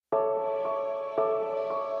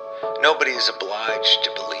Nobody is obliged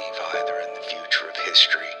to believe either in the future of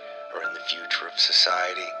history or in the future of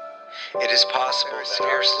society. It is possible that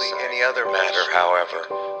scarcely any other matter, however,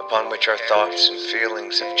 upon which our thoughts and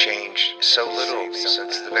feelings have changed so little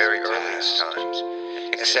since the very earliest times,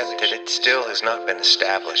 except that it still has not been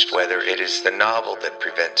established whether it is the novel that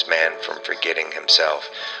prevents man from forgetting himself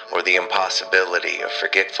or the impossibility of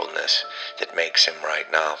forgetfulness that makes him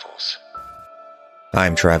write novels.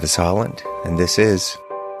 I'm Travis Holland, and this is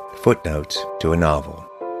Footnotes to a Novel.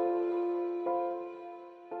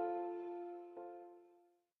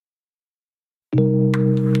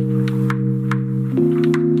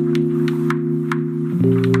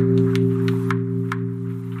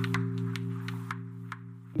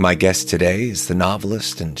 My guest today is the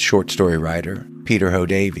novelist and short story writer, Peter Ho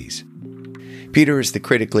Davies. Peter is the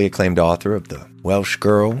critically acclaimed author of The Welsh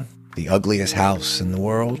Girl, The Ugliest House in the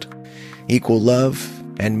World, Equal Love,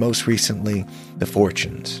 and most recently, The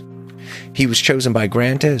Fortunes. He was chosen by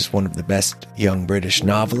Granta as one of the best young British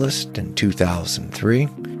novelists in 2003,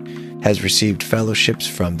 has received fellowships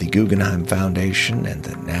from the Guggenheim Foundation and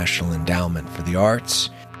the National Endowment for the Arts,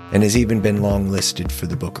 and has even been longlisted for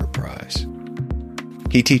the Booker Prize.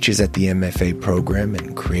 He teaches at the MFA program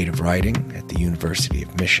in creative writing at the University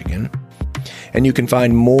of Michigan, and you can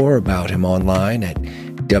find more about him online at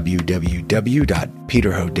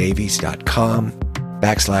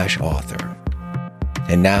www.peterhodavies.com/author.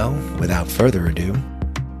 And now, without further ado,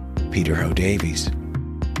 Peter Ho Davies.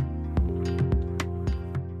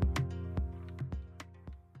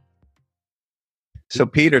 So,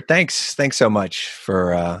 Peter, thanks so much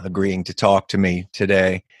for agreeing to talk to me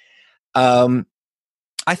today.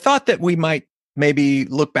 I thought that we might maybe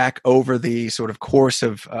look back over the sort of course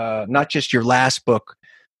of not just your last book,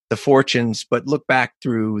 The Fortunes, but look back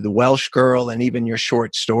through The Welsh Girl and even your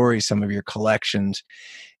short stories, some of your collections.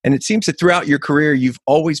 And it seems that throughout your career, you've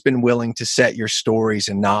always been willing to set your stories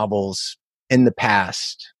and novels in the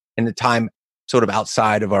past, in the time sort of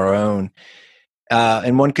outside of our own.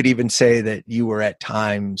 And one could even say that you were at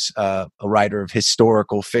times a writer of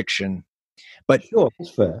historical fiction. But sure, that's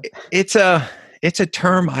fair. It's a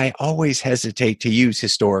term I always hesitate to use,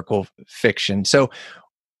 historical fiction. So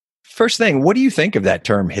first thing, what do you think of that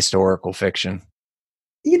term, historical fiction?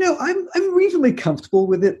 You know, I'm reasonably comfortable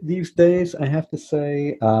with it these days, I have to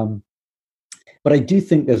say. But I do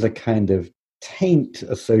think there's a kind of taint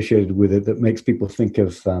associated with it that makes people think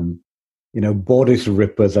of, bodice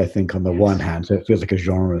rippers, I think, on the one hand. So it feels like a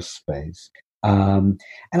genre space. And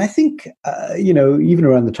I think, even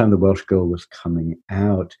around the time The Welsh Girl was coming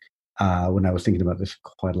out, when I was thinking about this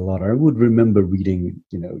quite a lot, I would remember reading,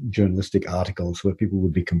 journalistic articles where people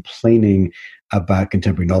would be complaining about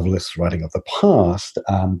contemporary novelists writing of the past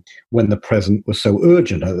when the present was so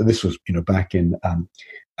urgent. This was, back in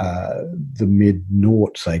the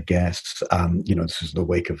mid-noughts, I guess. This is the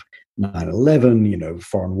wake of 9/11,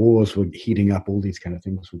 foreign wars were heating up, all these kind of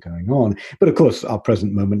things were going on. But of course, our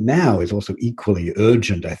present moment now is also equally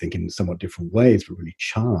urgent, I think, in somewhat different ways, but really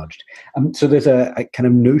charged. So there's a kind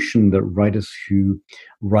of notion that writers who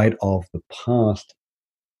write of the past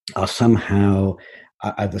are somehow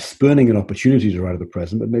either spurning an opportunity to write of the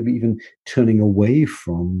present, but maybe even turning away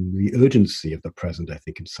from the urgency of the present, I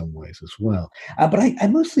think, in some ways as well. But I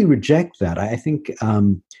mostly reject that. I think,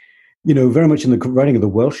 very much in the writing of The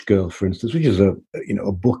Welsh Girl, for instance, which is a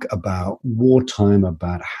book about wartime,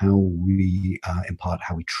 about how we, in part,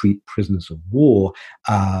 how we treat prisoners of war,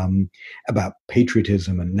 about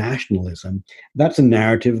patriotism and nationalism. That's a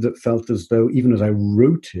narrative that felt as though, even as I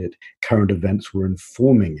wrote it, current events were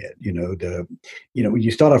informing it. When you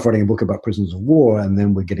start off writing a book about prisoners of war, and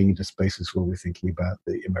then we're getting into spaces where we're thinking about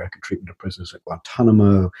the American treatment of prisoners at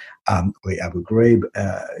Guantanamo, the Abu Ghraib,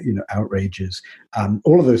 outrages.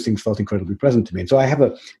 All of those things felt incredibly present to me. And so I have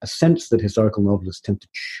a sense that historical novelists tend to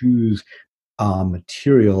choose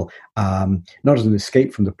material not as an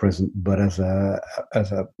escape from the present, but as a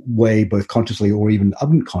way, both consciously or even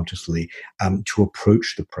unconsciously, to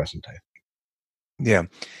approach the present, I think. Yeah.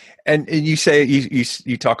 And you say,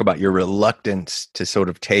 you talk about your reluctance to sort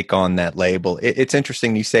of take on that label. It's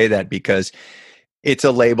interesting you say that, because it's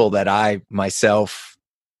a label that I myself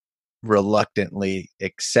reluctantly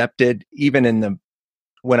accepted. Even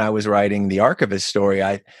when I was writing the Archivist story,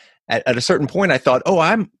 at a certain point I thought,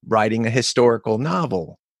 I'm writing a historical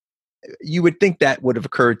novel. You would think that would have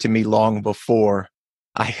occurred to me long before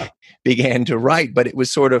I began to write, but it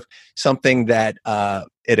was sort of something that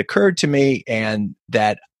it occurred to me, and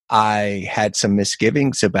that I had some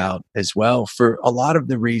misgivings about as well, for a lot of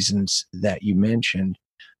the reasons that you mentioned.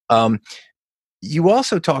 You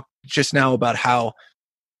also talked just now about how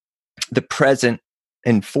the present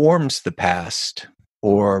informs the past.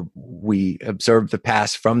 or we observe the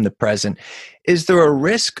past from the present. Is there a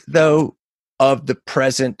risk, though, of the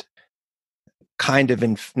present kind of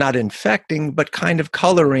not infecting, but kind of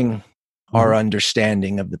coloring our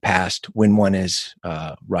understanding of the past when one is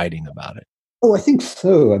writing about it? Oh, I think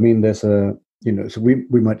so. I mean, there's a, so we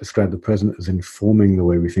might describe the present as informing the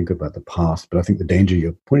way we think about the past, but I think the danger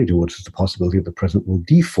you're pointing towards is the possibility that the present will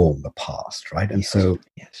deform the past, right? And so,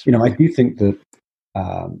 I do think that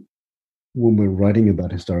when we're writing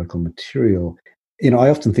about historical material, I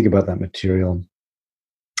often think about that material,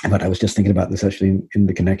 but I was just thinking about this actually in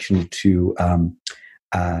the connection to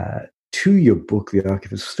your book, The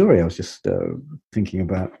Archivist's Story. I was just thinking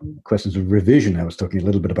about questions of revision. I was talking a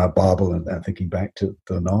little bit about Babel and thinking back to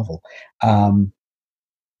the novel.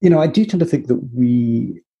 I do tend to think that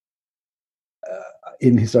we,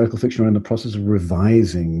 in historical fiction, are in the process of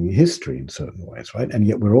revising history in certain ways, right? And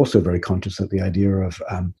yet we're also very conscious that the idea of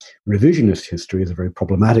revisionist history is a very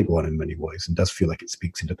problematic one in many ways and does feel like it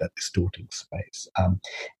speaks into that distorting space.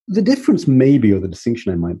 The difference maybe, or the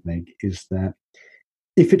distinction I might make, is that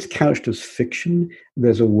if it's couched as fiction,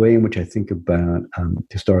 there's a way in which I think about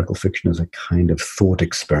historical fiction as a kind of thought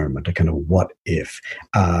experiment, a kind of what if.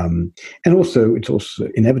 And also, it's also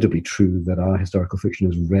inevitably true that our historical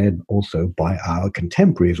fiction is read also by our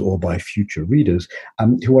contemporaries or by future readers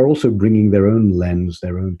who are also bringing their own lens,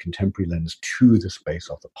 their own contemporary lens to the space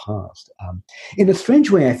of the past. In a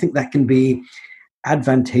strange way, I think that can be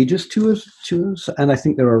advantageous to us. And I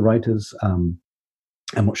think there are writers, I'm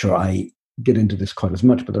not sure I get into this quite as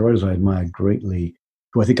much, but the writers I admire greatly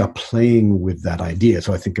who I think are playing with that idea.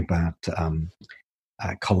 So I think about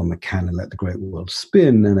Colin McCann in Let the Great World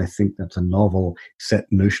Spin, and I think that's a novel set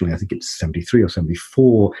notionally, I think it's 73 or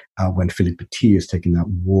 74, when Philippe Petit is taking that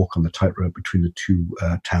walk on the tightrope between the two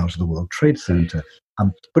towers of the World Trade Center.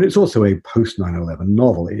 But it's also a post 9/11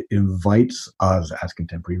 novel. It invites us as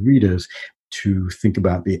contemporary readers to think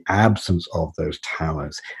about the absence of those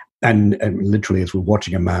towers. And literally, as we're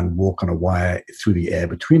watching a man walk on a wire through the air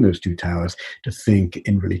between those two towers, to think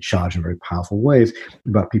in really charged and very powerful ways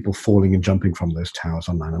about people falling and jumping from those towers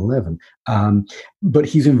on 9/11. But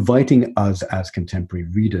he's inviting us as contemporary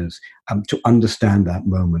readers to understand that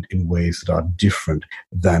moment in ways that are different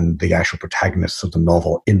than the actual protagonists of the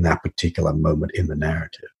novel in that particular moment in the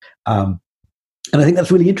narrative. And I think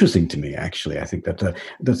that's really interesting to me, actually. I think that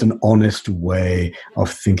that's an honest way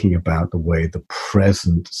of thinking about the way the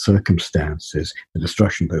present circumstances, the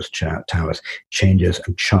destruction of those towers, changes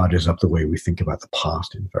and charges up the way we think about the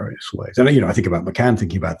past in various ways. And, I think about McCann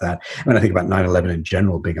thinking about that. And I think about 9/11 in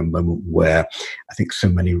general being a moment where I think so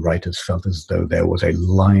many writers felt as though there was a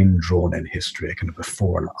line drawn in history, a kind of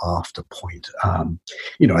before and after point.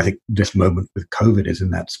 I think this moment with COVID is in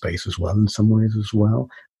that space as well, in some ways as well.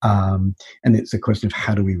 And it's a question of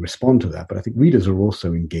how do we respond to that. But I think readers are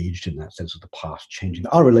also engaged in that sense of the past changing.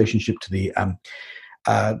 Our relationship to the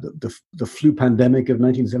flu pandemic of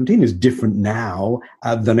 1917 is different now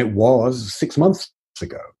than it was 6 months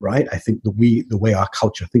ago, right? I think the way our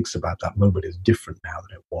culture thinks about that moment is different now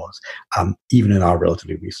than it was, even in our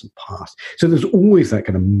relatively recent past. So there's always that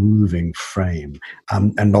kind of moving frame,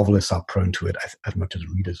 and novelists are prone to it as much as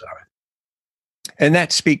readers are. And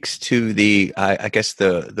that speaks to I guess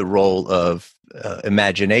the role of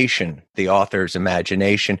imagination, the author's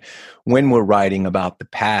imagination. When we're writing about the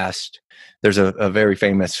past, there's a very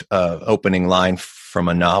famous opening line from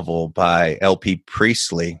a novel by L.P.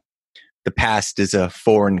 Priestley. The past is a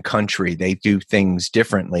foreign country. They do things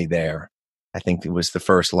differently there. I think it was the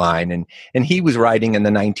first line. And he was writing in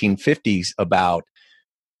the 1950s about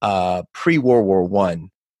pre-World War I.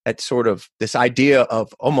 That sort of this idea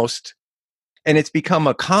of almost, and it's become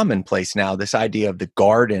a commonplace now, this idea of the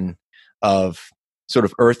garden of sort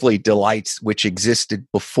of earthly delights which existed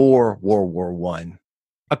before World War I.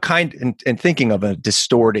 A kind, and thinking of a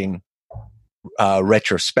distorting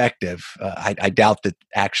retrospective, I doubt that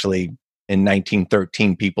actually in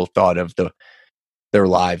 1913 people thought of their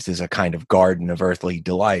lives as a kind of garden of earthly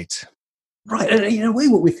delights. Right. And in a way,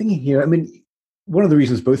 what we're thinking here, I mean, one of the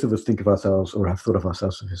reasons both of us think of ourselves or have thought of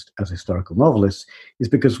ourselves as historical novelists is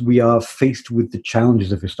because we are faced with the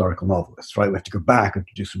challenges of historical novelists, right? We have to go back and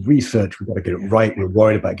do some research. We've got to get it right. We're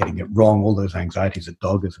worried about getting it wrong, all those anxieties that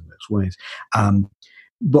dog us in those ways.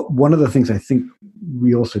 But one of the things I think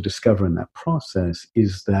we also discover in that process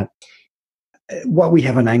is that while we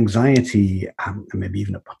have an anxiety, and maybe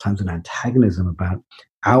even at times an antagonism about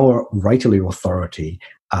our writerly authority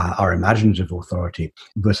our imaginative authority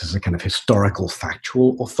versus a kind of historical,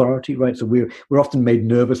 factual authority, right? So we're often made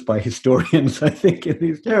nervous by historians, I think, in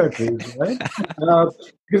these territories, right?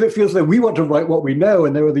 Because it feels like we want to write what we know,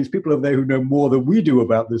 and there are these people over there who know more than we do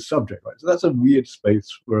about this subject, right? So that's a weird space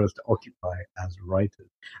for us to occupy as writers.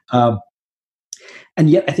 And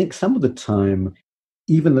yet, I think some of the time,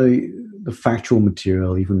 even the factual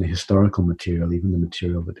material, even the historical material, even the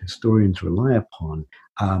material that historians rely upon,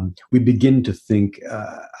 we begin to think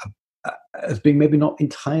as being maybe not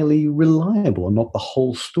entirely reliable or not the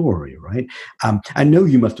whole story, right? I know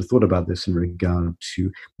you must have thought about this in regard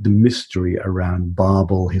to the mystery around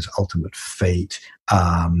Babel, his ultimate fate,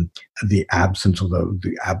 the absence or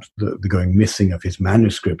the going missing of his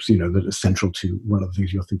manuscripts, that is central to one of the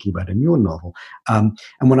things you're thinking about in your novel. And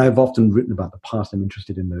when I've often written about the past, I'm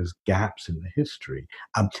interested in those gaps in the history,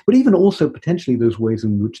 but even also potentially those ways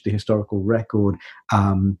in which the historical record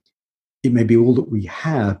it may be all that we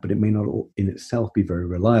have, but it may not all in itself be very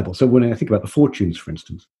reliable. So when I think about the Fortunes, for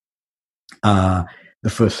instance, the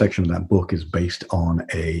first section of that book is based on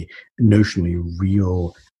a notionally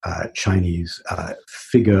real Chinese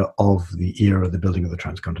figure of the era of the building of the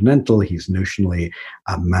Transcontinental. He's notionally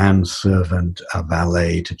a manservant, a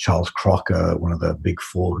valet to Charles Crocker, one of the big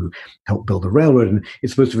four who helped build the railroad. And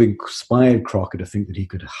it's supposed to have inspired Crocker to think that he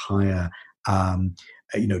could hire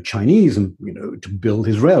Chinese and, to build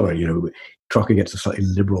his railroad. Crocker gets a slightly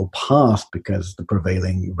liberal pass because the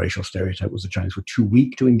prevailing racial stereotype was the Chinese were too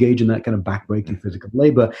weak to engage in that kind of backbreaking physical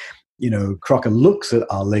labor. Crocker looks at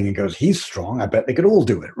Ling and goes, he's strong. I bet they could all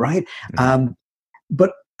do it, right? Mm-hmm.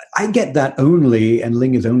 But I get that only, and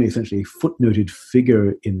Ling is only essentially a footnoted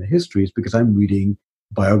figure in the histories because I'm reading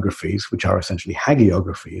biographies, which are essentially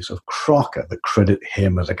hagiographies of Crocker that credit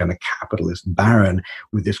him as a kind of capitalist baron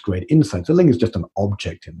with this great insight. So Ling is just an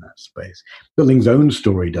object in that space. But Ling's own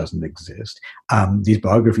story doesn't exist. These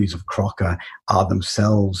biographies of Crocker are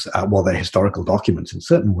themselves, while they're historical documents in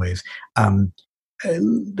certain ways,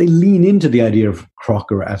 they lean into the idea of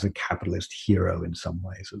Crocker as a capitalist hero in some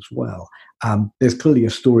ways as well. There's clearly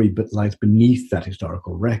a story that lies beneath that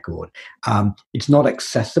historical record. It's not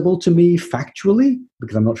accessible to me factually,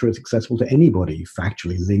 because I'm not sure it's accessible to anybody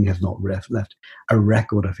factually. Ling has not left a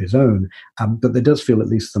record of his own, but there does feel at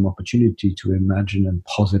least some opportunity to imagine and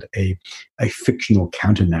posit a fictional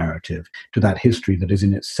counter-narrative to that history that is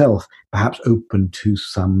in itself perhaps open to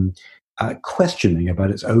some questioning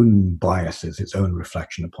about its own biases, its own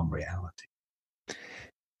reflection upon reality.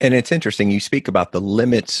 And it's interesting, you speak about the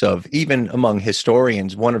limits of, even among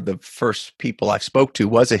historians, one of the first people I spoke to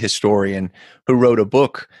was a historian who wrote a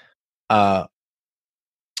book about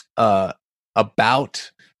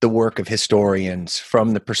the work of historians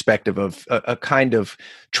from the perspective of a kind of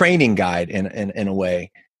training guide in a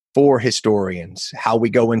way for historians, how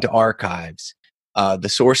we go into archives, the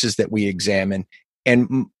sources that we examine.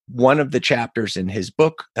 And one of the chapters in his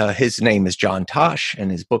book, his name is John Tosh,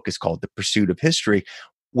 and his book is called The Pursuit of History,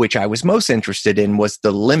 which I was most interested in was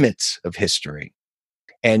the limits of history.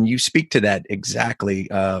 And you speak to that exactly.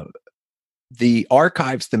 The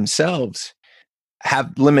archives themselves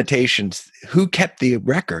have limitations. Who kept the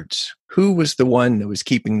records? Who was the one that was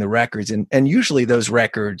keeping the records? And usually those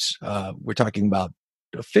records, we're talking about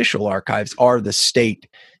official archives, are the state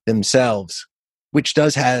themselves, which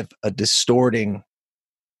does have a distorting,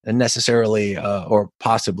 necessarily or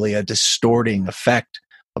possibly a distorting effect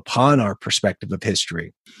upon our perspective of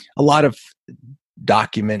history. A lot of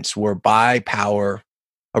documents were by power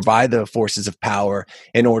or by the forces of power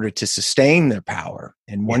in order to sustain their power.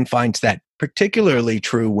 And one finds that particularly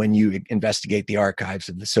true when you investigate the archives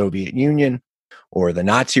of the Soviet Union or the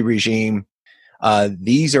Nazi regime.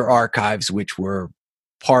 These are archives which were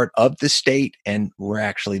part of the state and were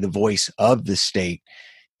actually the voice of the state.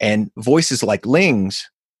 And voices like Ling's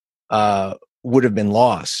would have been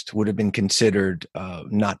lost, would have been considered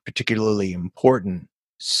not particularly important.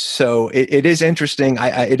 So it is interesting.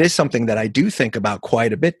 It is something that I do think about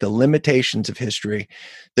quite a bit, the limitations of history,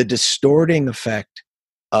 the distorting effect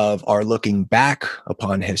of our looking back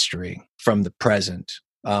upon history from the present.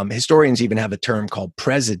 Historians even have a term called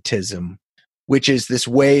presentism, which is this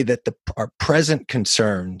way that our present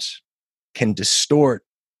concerns can distort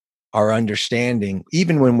our understanding,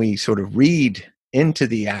 even when we sort of read into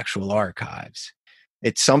the actual archives.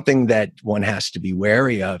 It's something that one has to be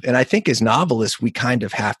wary of. And I think as novelists, we kind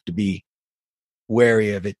of have to be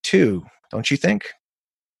wary of it too. Don't you think?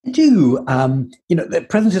 I do. The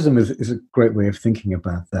presentism is a great way of thinking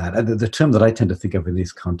about that. The term that I tend to think of in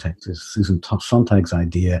these contexts is Susan Sontag's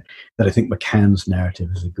idea that I think McCann's narrative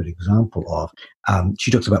is a good example of. She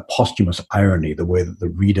talks about posthumous irony, the way that the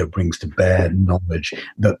reader brings to bear knowledge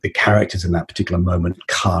that the characters in that particular moment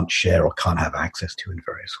can't share or can't have access to in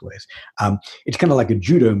various ways. It's kind of like a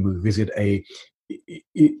judo move. Is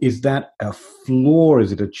that a flaw?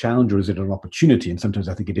 Is it a challenge, or is it an opportunity? And sometimes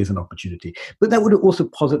I think it is an opportunity. But that would also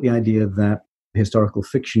posit the idea that historical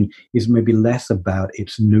fiction is maybe less about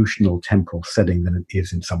its notional temporal setting than it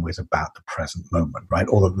is in some ways about the present moment, right?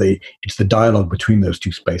 Or that it's the dialogue between those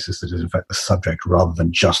two spaces that is in fact the subject rather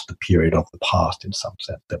than just the period of the past in some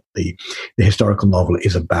sense, that the historical novel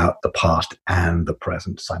is about the past and the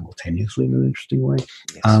present simultaneously in an interesting way.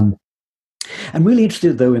 Yes. I'm really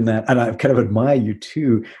interested, though, in that, and I kind of admire you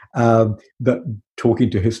too, that talking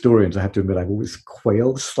to historians, I have to admit, I've always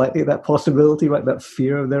quailed slightly at that possibility, right? That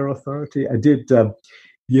fear of their authority. I did,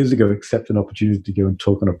 years ago, accept an opportunity to go and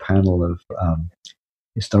talk on a panel of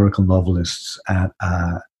historical novelists at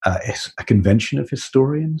a convention of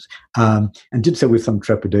historians, and did so with some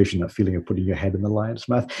trepidation, that feeling of putting your head in the lion's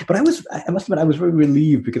mouth. But I must admit, I was very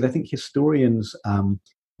relieved, because I think historians,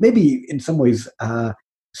 maybe in some ways,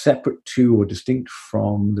 separate to or distinct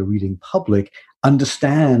from the reading public,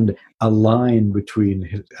 understand a line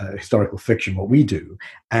between historical fiction, what we do,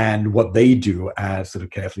 and what they do as sort of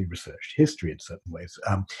carefully researched history in certain ways.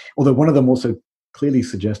 Although one of them also clearly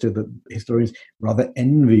suggested that historians rather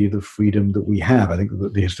envy the freedom that we have. I think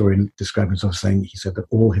that the historian described himself saying, he said that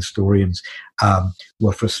all historians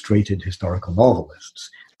were frustrated historical novelists.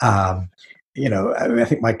 I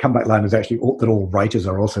think my comeback line is actually that all writers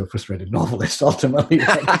are also frustrated novelists, ultimately.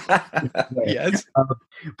 Yes.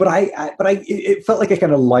 But it felt like a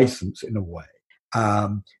kind of license in a way.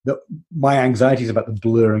 That my anxieties about the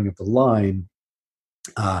blurring of the line,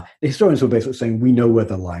 the historians were basically saying, we know where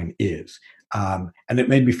the line is. And it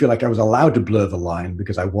made me feel like I was allowed to blur the line,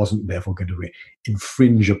 because I wasn't therefore going to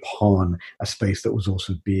infringe upon a space that was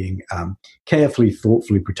also being carefully,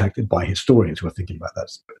 thoughtfully protected by historians who are thinking about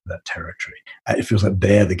that territory. It feels like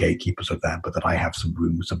they're the gatekeepers of that, but that I have some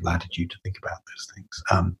room, some latitude to think about those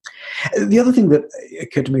things. The other thing that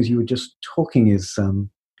occurred to me as you were just talking is, I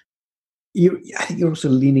think you're also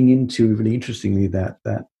leaning into, really interestingly, that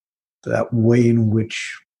way in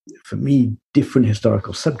which, for me, different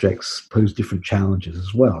historical subjects pose different challenges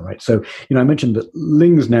as well, right? So, I mentioned that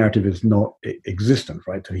Ling's narrative is not existent,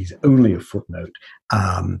 right? So he's only a footnote,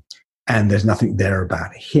 and there's nothing there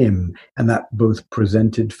about him. And that both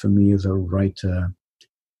presented for me as a writer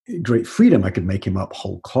great freedom. I could make him up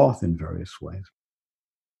whole cloth in various ways.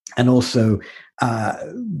 And also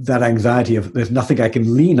that anxiety of there's nothing I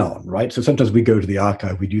can lean on, right? So sometimes we go to the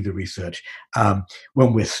archive, we do the research.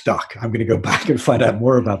 When we're stuck, I'm going to go back and find out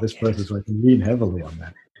more about this person, so I can lean heavily on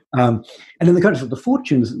that. And in the context of the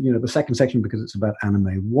Fortunes, the second section, because it's about Anna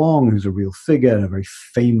May Wong, who's a real figure and a very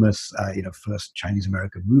famous, first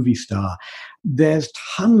Chinese-American movie star, there's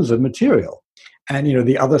tons of material. And,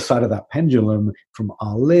 the other side of that pendulum from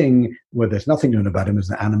Ah Ling, where there's nothing known about him, is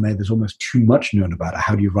that Anna May, there's almost too much known about her.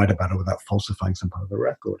 How do you write about her without falsifying some part of the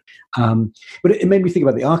record? But it made me think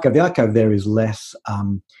about the archive. The archive there is less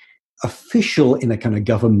official in a kind of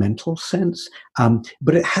governmental sense,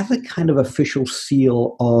 but it has a kind of official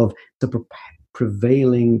seal of the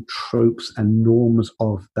prevailing tropes and norms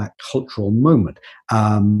of that cultural moment.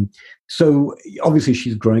 So obviously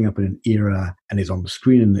she's growing up in an era and is on the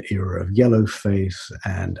screen in the era of yellowface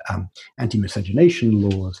and anti-miscegenation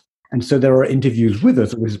laws. And so there are interviews with her,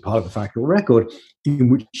 which is part of the factual record, in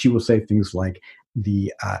which she will say things like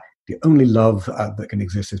the only love that can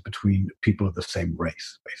exist is between people of the same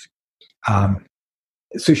race, basically.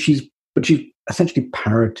 So she's essentially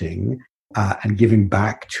parroting and giving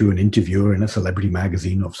back to an interviewer in a celebrity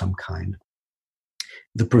magazine of some kind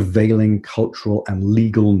the prevailing cultural and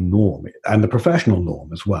legal norm, and the professional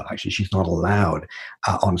norm as well. Actually, she's not allowed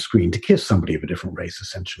on screen to kiss somebody of a different race,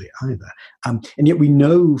 essentially, either. And yet we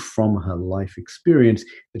know from her life experience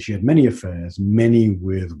that she had many affairs, many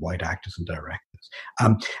with white actors and directors.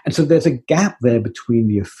 And so there's a gap there between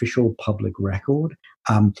the official public record,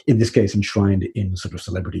 in this case enshrined in sort of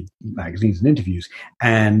celebrity magazines and interviews,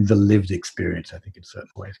 and the lived experience, I think, in certain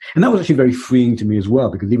ways. And that was actually very freeing to me as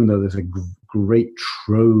well, because even though there's a great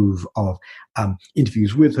trove of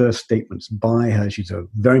interviews with her, statements by her, she's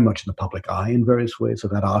very much in the public eye in various ways, so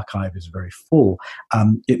that archive is very full.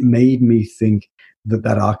 It made me think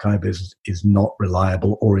that archive is not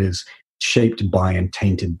reliable, or is shaped by and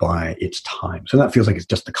tainted by its time. So that feels like it's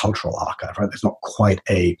just the cultural archive, right? There's not quite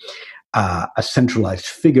a centralized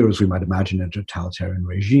figure as we might imagine in a totalitarian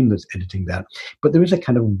regime that's editing that. But there is a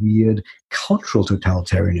kind of weird cultural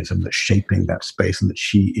totalitarianism that's shaping that space and that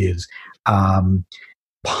she is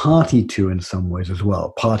party to in some ways as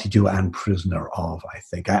well, party to and prisoner of, I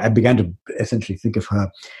think. I began to essentially think of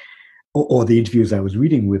her or the interviews I was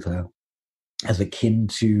reading with her as akin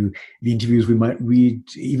to the interviews we might read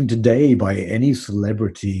even today by any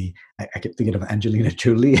celebrity. I kept thinking of Angelina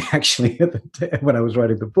Jolie, actually, when I was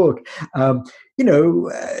writing the book.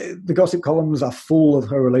 The gossip columns are full of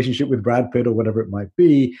her relationship with Brad Pitt or whatever it might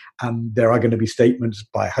be. There are going to be statements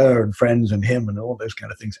by her and friends and him and all those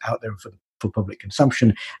kind of things out there for public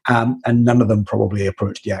consumption, and none of them probably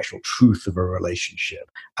approach the actual truth of a relationship.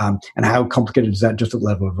 And how complicated is that just at the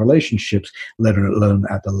level of relationships, let alone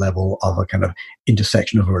at the level of a kind of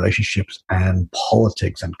intersection of relationships and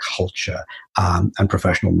politics and culture and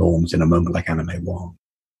professional norms in a moment like Anna May Wong.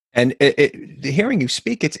 And hearing you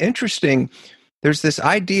speak, it's interesting. There's this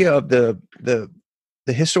idea of the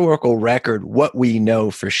historical record, what we know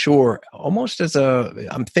for sure, almost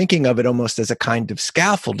I'm thinking of it almost as a kind of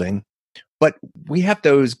scaffolding. But we have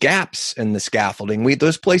those gaps in the scaffolding,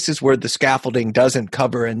 those places where the scaffolding doesn't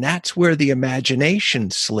cover, and that's where the imagination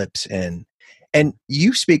slips in. And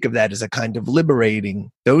you speak of that as a kind of liberating.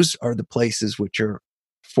 Those are the places which are,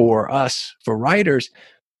 for us, for writers,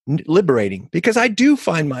 liberating. Because I do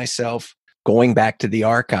find myself going back to the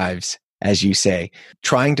archives, as you say,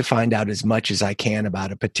 trying to find out as much as I can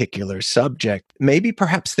about a particular subject, maybe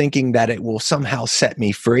perhaps thinking that it will somehow set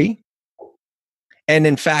me free. And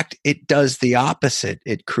in fact, it does the opposite.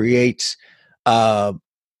 It creates, the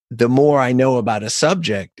more I know about a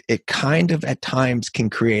subject, it kind of at times can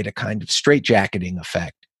create a kind of straitjacketing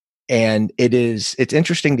effect. And it's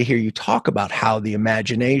interesting to hear you talk about how the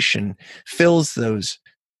imagination fills those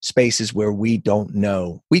spaces where we don't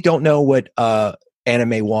know. We don't know what Anna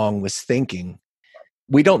May Wong was thinking.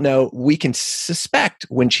 We don't know. We can suspect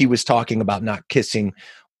when she was talking about not kissing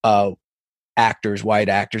white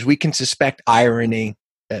actors, we can suspect irony,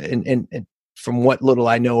 and from what little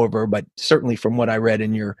I know of her, but certainly from what I read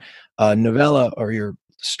in your novella or your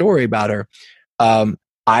story about her,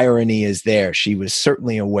 irony is there. She was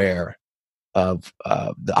certainly aware of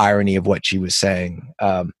the irony of what she was saying.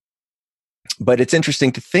 But it's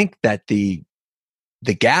interesting to think that the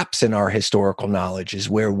gaps in our historical knowledge is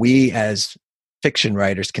where we as fiction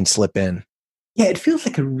writers can slip in. Yeah, it feels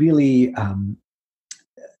like a really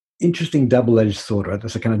interesting double-edged sword, right?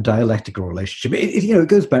 There's a kind of dialectical relationship. It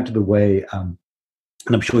goes back to the way, and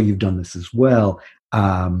I'm sure you've done this as well,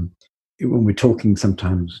 when we're talking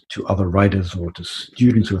sometimes to other writers or to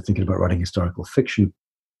students who are thinking about writing historical fiction,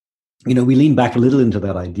 we lean back a little into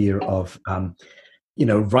that idea of,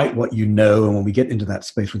 write what you know. And when we get into that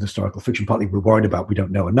space with historical fiction, partly we're worried about we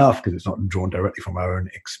don't know enough because it's not drawn directly from our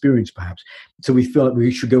own experience, perhaps. So we feel like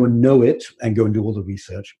we should go and know it and go and do all the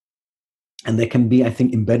research. And there can be, I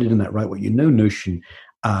think, embedded in that write what you know notion,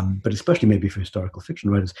 but especially maybe for historical fiction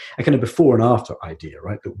writers, a kind of before and after idea,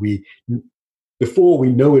 right? That before we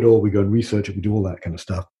know it all, we go and research it, we do all that kind of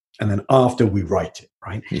stuff. And then after we write it,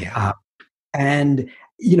 right? Yeah.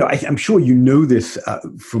 I'm sure you know this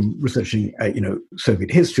from researching, Soviet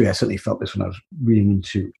history. I certainly felt this when I was reading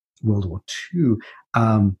into World War II.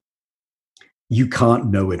 You can't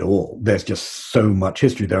know it all. There's just so much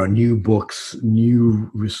history. There are new books, new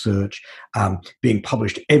research being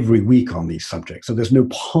published every week on these subjects. So there's no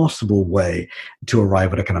possible way to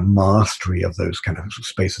arrive at a kind of mastery of those kind of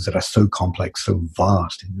spaces that are so complex, so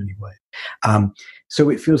vast in many ways. So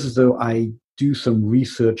it feels as though I do some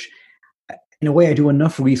research. In a way, I do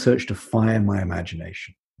enough research to fire my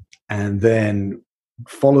imagination and then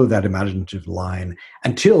follow that imaginative line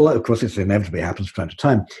until, of course, this inevitably happens from time to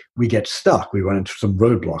time, we get stuck. We run into some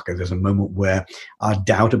roadblock. There's a moment where our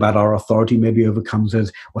doubt about our authority maybe overcomes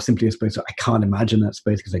us, or simply a space that I can't imagine that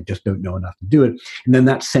space because I just don't know enough to do it. And then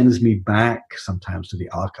that sends me back sometimes to the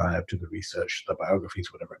archive, to the research, the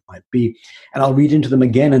biographies, whatever it might be. And I'll read into them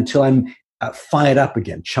again until I'm fired up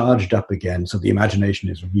again, charged up again, so the imagination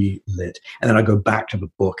is relit. And then I go back to the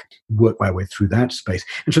book, work my way through that space.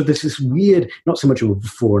 And so there's this weird, not so much of a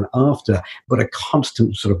before and after, but a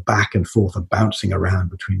constant sort of back and forth, a bouncing around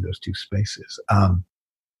between those two spaces. And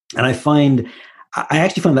I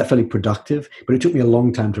actually find that fairly productive, but it took me a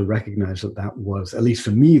long time to recognize that was, at least for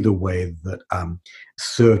me, the way that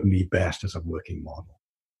served me best as a working model.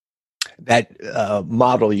 That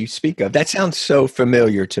model you speak of, that sounds so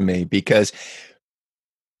familiar to me, because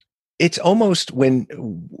it's almost when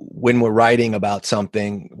we're writing about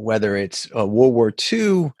something, whether it's World War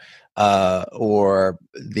II, or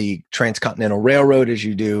the Transcontinental Railroad as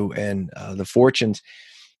you do, and the fortunes.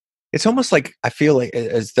 It's almost like I feel like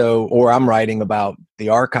as though, or I'm writing about the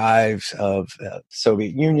archives of the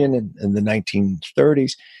Soviet Union in the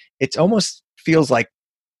 1930s. It almost feels like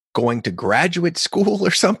going to graduate school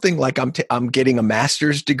or something. Like I'm getting a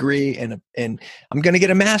master's degree, and I'm going to get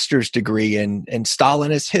a master's degree in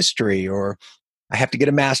Stalinist history, or I have to get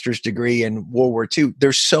a master's degree in World War II.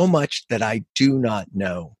 There's so much that I do not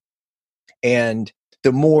know, and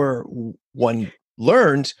the more one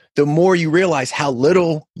learns, the more you realize how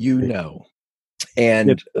little you know.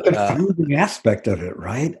 And the confounding aspect of it,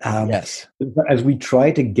 right? Yes. As we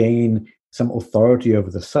try to gain some authority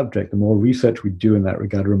over the subject, the more research we do in that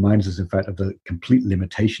regard reminds us, in fact, of the complete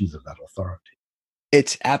limitations of that authority.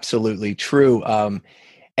 It's absolutely true.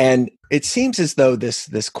 And it seems as though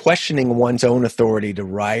this questioning one's own authority to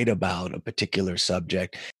write about a particular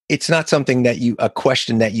subject, it's not something a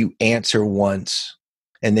question that you answer once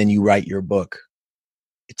and then you write your book.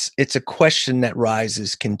 It's a question that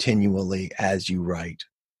rises continually as you write.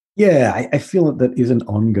 Yeah, I feel that is an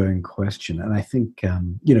ongoing question. And I think,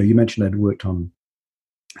 you mentioned I'd worked on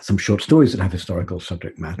some short stories that have historical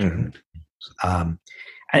subject matter. Mm-hmm.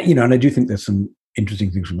 And I do think there's some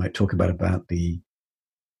interesting things we might talk about the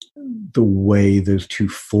way those two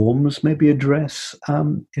forms maybe address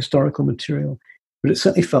historical material. But it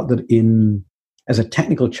certainly felt that as a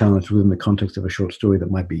technical challenge within the context of a short story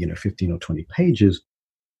that might be, 15 or 20 pages,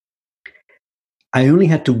 I only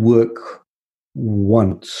had to work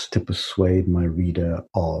once to persuade my reader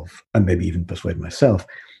and maybe even persuade myself,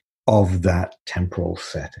 of that temporal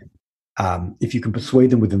setting. If you can persuade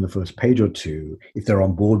them within the first page or two, if they're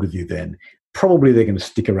on board with you, then probably they're going to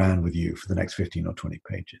stick around with you for the next 15 or 20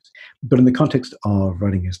 pages. But in the context of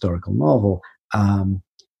writing a historical novel,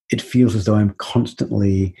 it feels as though I'm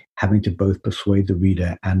constantly having to both persuade the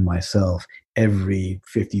reader and myself every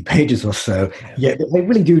 50 pages or so. Yeah, they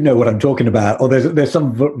really do know what I'm talking about, or there's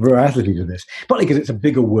some veracity to this. Partly because it's a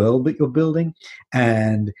bigger world that you're building,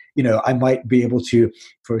 and I might be able to,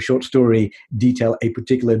 for a short story, detail a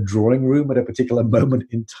particular drawing room at a particular moment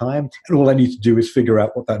in time, and all I need to do is figure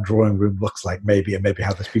out what that drawing room looks like, maybe, and maybe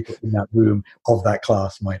how there's people in that room of that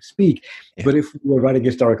class might speak. Yeah. But if we're writing a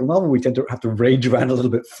historical novel, we tend to have to range around a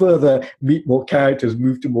little bit further, meet more characters,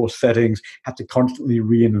 move to more settings, have to constantly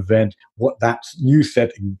reinvent what that new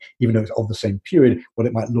setting, even though it's of the same period, what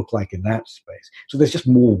it might look like in that space. So there's just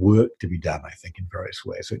more work to be done, I think, in various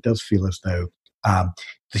ways. So it does feel as though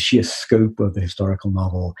the sheer scope of the historical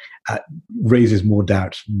novel raises more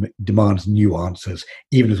doubts, demands new answers,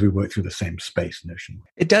 even as we work through the same space notion.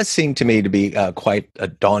 It does seem to me to be quite a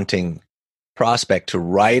daunting prospect to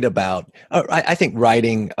write about. I think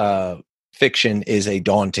writing fiction is a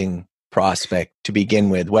daunting prospect to begin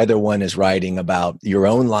with, whether one is writing about your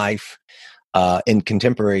own life in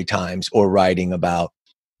contemporary times or writing about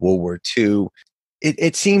World War II.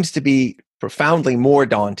 It seems to be profoundly more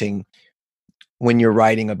daunting when you're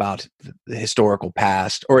writing about the historical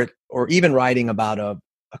past, or even writing about a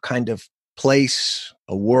kind of place,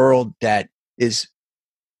 a world that is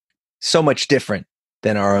so much different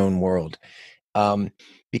than our own world.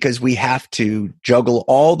 Because we have to juggle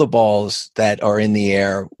all the balls that are in the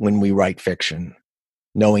air when we write fiction.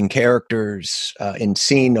 Knowing characters in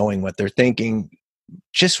scene, knowing what they're thinking,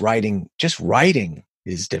 just writing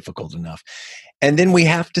is difficult enough. And then we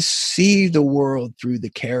have to see the world through the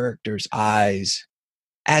characters' eyes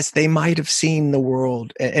as they might have seen the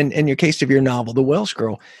world. And in your case of your novel, The Welsh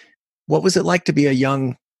Girl, what was it like to be a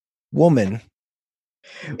young woman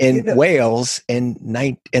in Wales in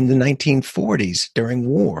the 1940s during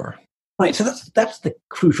war? Right, so that's the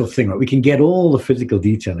crucial thing, right? We can get all the physical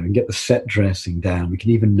detail, we can get the set dressing down, we can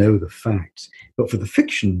even know the facts. But for the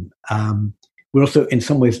fiction, we're also in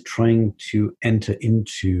some ways trying to enter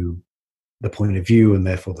into the point of view and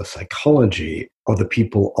therefore the psychology of the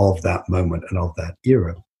people of that moment and of that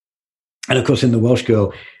era. And of course, in The Welsh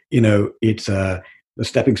Girl, it's the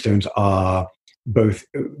stepping stones are both,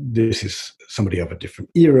 this is somebody of a different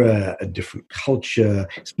era, a different culture,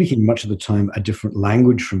 speaking much of the time a different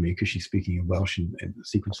language from me because she's speaking in Welsh in the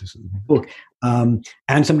sequences in the book,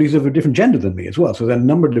 and somebody who's of a different gender than me as well. So there are a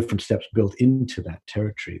number of different steps built into that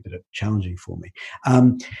territory that are challenging for me.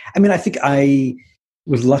 I think I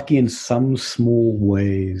was lucky in some small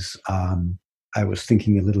ways. I was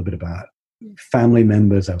thinking a little bit about family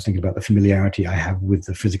members. I was thinking about the familiarity I have with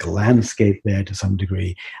the physical landscape there to some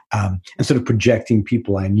degree, and sort of projecting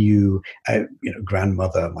people I knew,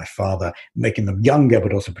 grandmother, my father, making them younger,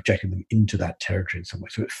 but also projecting them into that territory in some way.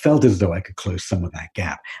 So it felt as though I could close some of that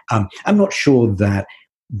gap. I'm not sure that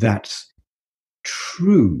that's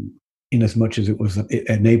true in as much as it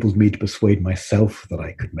enabled me to persuade myself that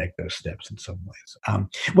I could make those steps in some ways.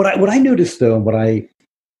 What I noticed, though, and what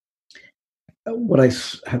I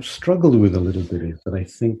have struggled with a little bit is that I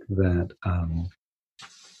think that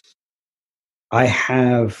I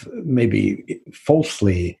have maybe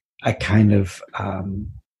falsely a kind of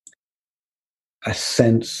a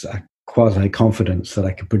sense, a quasi-confidence that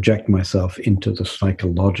I can project myself into the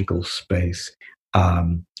psychological space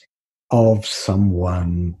of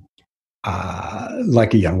someone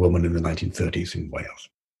like a young woman in the 1930s in Wales.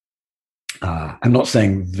 I'm not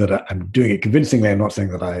saying that I'm doing it convincingly. I'm not saying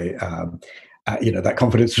that that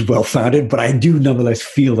confidence is well-founded, but I do nonetheless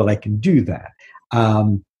feel that I can do that.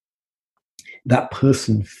 That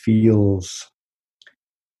person feels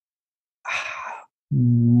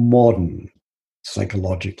modern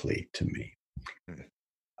psychologically to me.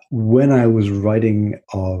 When I was writing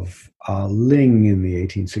of Ling in the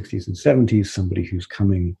 1860s and 70s, somebody who's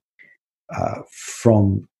coming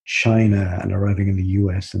from China and arriving in the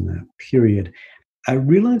US in that period, I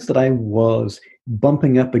realized that I was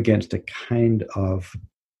bumping up against a kind of,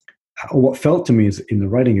 what felt to me is in the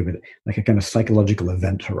writing of it, like a kind of psychological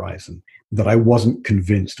event horizon, that I wasn't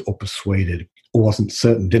convinced or persuaded or wasn't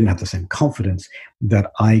certain, didn't have the same confidence that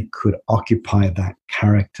I could occupy that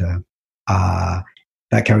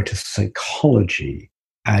character's psychology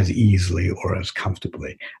as easily or as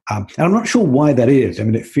comfortably. And I'm not sure why that is. I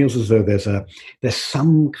mean, it feels as though there's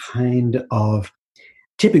some kind of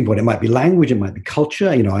tipping point. It might be language, it might be culture.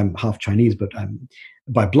 I'm half Chinese, but I'm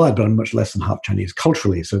by blood, but I'm much less than half Chinese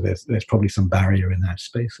culturally. So there's probably some barrier in that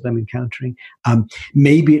space that I'm encountering.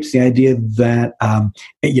 Maybe it's the idea that,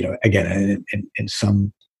 again, in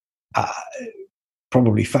some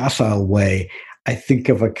probably facile way, I think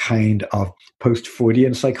of a kind of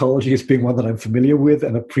post-Freudian psychology as being one that I'm familiar with,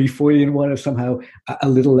 and a pre-Freudian one is somehow a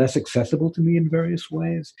little less accessible to me in various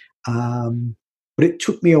ways. But it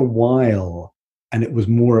took me a while, and it was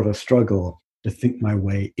more of a struggle to think my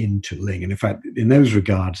way into Ling. And in fact, in those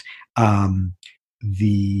regards,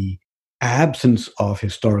 the absence of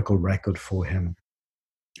historical record for him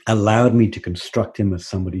allowed me to construct him as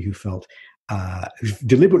somebody who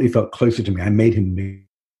deliberately felt closer to me. I made him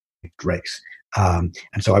mixed race. And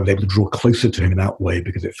so I was able to draw closer to him in that way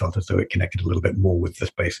because it felt as though it connected a little bit more with the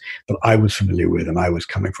space that I was familiar with and I was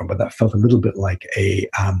coming from. But that felt a little bit like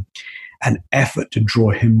an effort to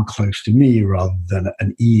draw him close to me rather than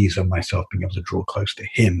an ease of myself being able to draw close to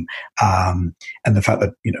him. And the fact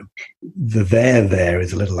that, the there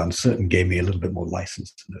is a little uncertain gave me a little bit more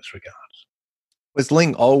license in those regards. Was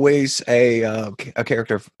Ling always a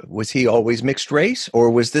character? Was he always mixed race,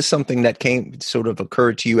 or was this something that sort of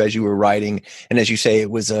occurred to you as you were writing? And as you say,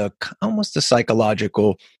 it was almost a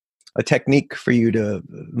psychological, a technique for you to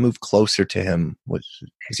move closer to him. Was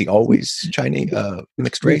he always Chinese,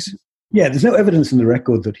 mixed race? Yeah, there's no evidence in the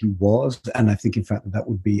record that he was, and I think, in fact, that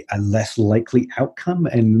would be a less likely outcome.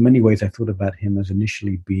 And in many ways, I thought about him as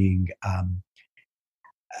initially being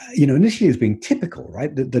as being typical,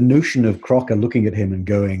 right? The notion of Crocker looking at him and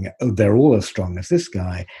going, oh, they're all as strong as this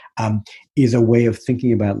guy, is a way of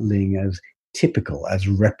thinking about Ling as typical, as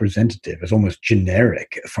representative, as almost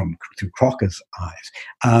generic through Crocker's eyes.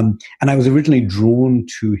 And I was originally drawn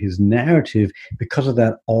to his narrative because of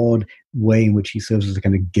that odd way in which he serves as a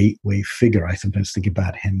kind of gateway figure. I sometimes think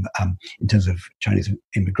about him in terms of Chinese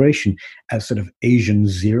immigration as sort of Asian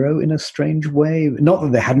zero in a strange way. Not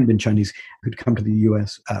that there hadn't been Chinese who'd come to the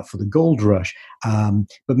US for the gold rush,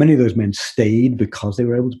 but many of those men stayed because they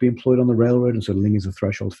were able to be employed on the railroad, and so Ling is a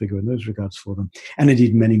threshold figure in those regards for them. And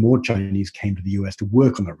indeed, many more Chinese came to the US to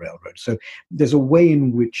work on the railroad. So there's a way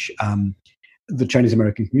in which the Chinese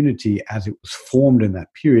American community, as it was formed in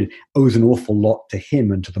that period, owes an awful lot to him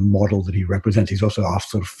and to the model that he represents. He's also our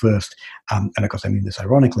sort of first, and of course I mean this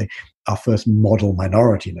ironically, our first model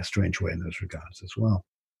minority in a strange way in those regards as well.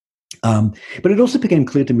 But it also became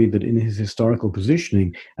clear to me that in his historical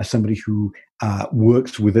positioning as somebody who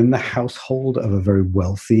works within the household of a very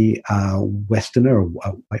wealthy Westerner or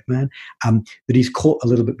white man, that he's caught a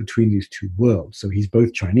little bit between these two worlds. So he's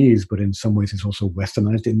both Chinese, but in some ways he's also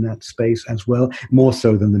Westernized in that space as well, more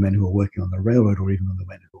so than the men who are working on the railroad or even than the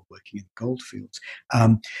men who are working in gold fields.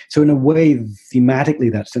 So in a way, thematically,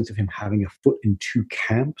 that sense of him having a foot in two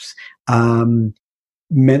camps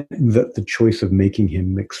meant that the choice of making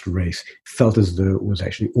him mixed race felt as though it was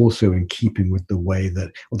actually also in keeping with the way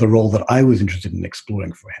that, or the role that I was interested in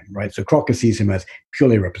exploring for him, right? So Crocker sees him as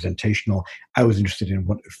purely representational. I was interested in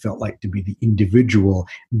what it felt like to be the individual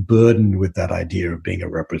burdened with that idea of being a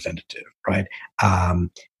representative. right?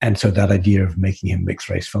 And so that idea of making him mixed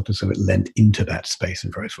race felt as though it lent into that space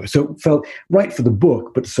in various ways. So it felt right for the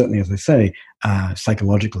book, but certainly, as I say,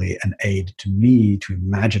 psychologically an aid to me to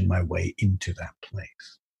imagine my way into that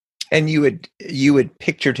place. And you had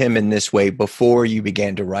pictured him in this way before you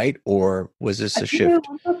began to write, or was this a shift?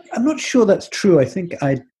 I'm not sure that's true. I think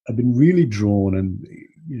I've been really drawn,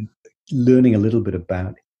 and learning a little bit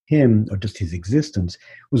about him, or just his existence,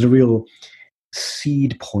 was a real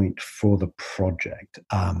seed point for the project.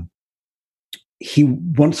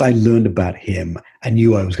 Once I learned about him, I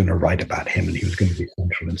knew I was going to write about him, and he was going to be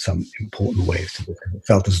central in some important ways to this. It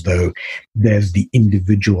felt as though there's the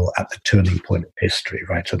individual at the turning point of history,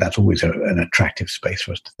 right? So that's always an attractive space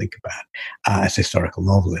for us to think about as historical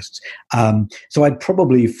novelists. So I'd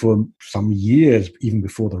probably, for some years, even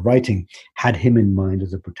before the writing, had him in mind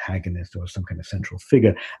as a protagonist or some kind of central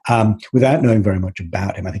figure, without knowing very much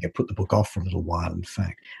about him. I think I put the book off for a little while, in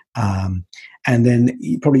fact. And then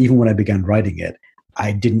probably even when I began writing it,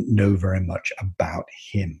 I didn't know very much about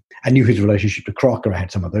him. I knew his relationship to Crocker. I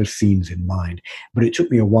had some of those scenes in mind. But it took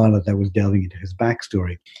me a while as I was delving into his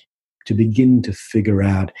backstory to begin to figure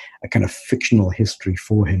out a kind of fictional history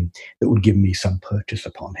for him that would give me some purchase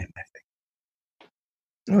upon him, I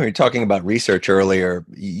think. We were talking about research earlier.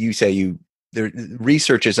 You say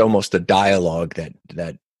research is almost a dialogue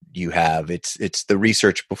that you have. It's the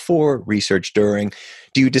research before, research during.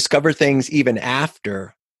 Do you discover things even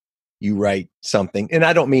after you write something? And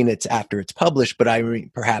I don't mean it's after it's published, but I mean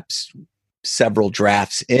perhaps several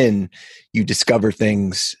drafts in, you discover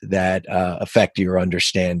things that affect your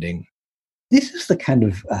understanding. This is the kind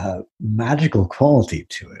of magical quality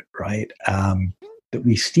to it, right? That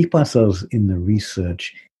we steep ourselves in the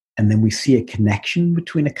research, and then we see a connection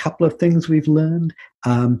between a couple of things we've learned.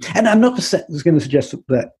 And I'm not going to suggest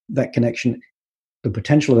that connection, the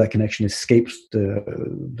potential of that connection, escapes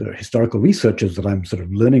the historical researchers that I'm sort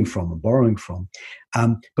of learning from and borrowing from.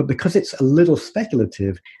 But because it's a little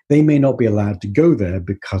speculative, they may not be allowed to go there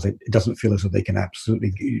because it doesn't feel as though they can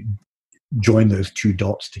absolutely join those two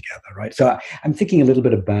dots together, right? So I'm thinking a little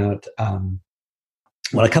bit about,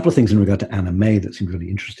 a couple of things in regard to Anna May that seemed really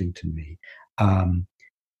interesting to me.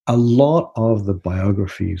 A lot of the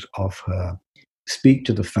biographies of her speak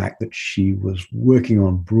to the fact that she was working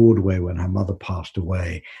on Broadway when her mother passed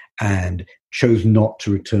away and chose not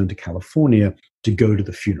to return to California to go to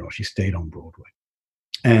the funeral. She stayed on Broadway.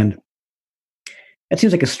 And it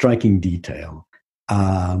seems like a striking detail.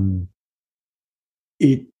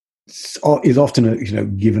 It is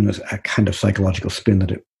often given a kind of psychological spin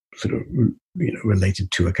that it sort of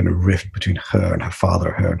related to a kind of rift between her and her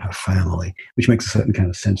father, her and her family, which makes a certain kind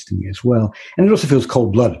of sense to me as well. And it also feels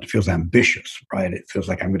cold-blooded. It feels ambitious, right? It feels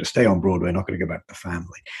like I'm going to stay on Broadway, not going to go back to the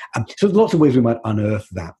family. So there's lots of ways we might unearth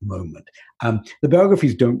that moment. The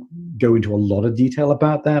biographies don't go into a lot of detail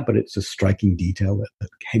about that, but it's a striking detail that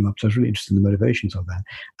came up. So I was really interested in the motivations of that.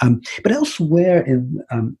 But elsewhere in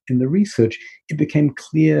the research, it became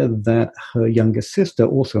clear that her younger sister,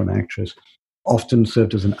 also an actress, often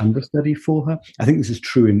served as an understudy for her. I think this is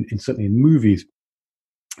true in certainly in movies.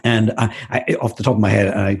 And I, off the top of my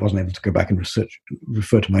head, I wasn't able to go back and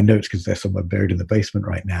refer to my notes because they're somewhere buried in the basement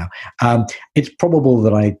right now. It's probable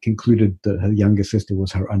that I concluded that her younger sister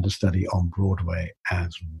was her understudy on Broadway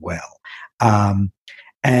as well.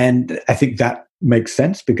 And I think that makes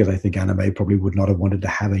sense because I think Anna May probably would not have wanted to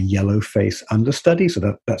have a yellow face understudy.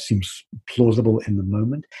 So that seems plausible in the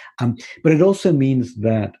moment. But it also means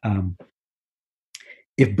that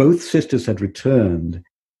if both sisters had returned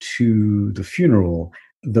to the funeral,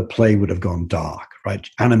 the play would have gone dark, right?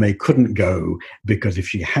 Anna May couldn't go because if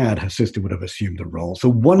she had, her sister would have assumed the role. So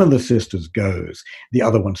one of the sisters goes, the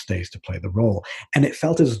other one stays to play the role. And it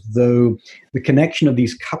felt as though the connection of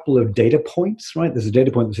these couple of data points, right? There's a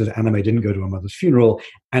data point that says Anna May didn't go to her mother's funeral,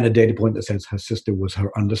 and a data point that says her sister was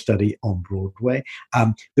her understudy on Broadway.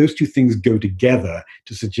 Those two things go together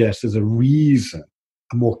to suggest there's a reason,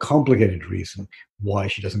 a more complicated reason why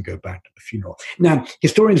she doesn't go back to the funeral. Now,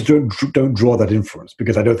 historians don't draw that inference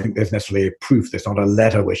because I don't think there's necessarily a proof. There's not a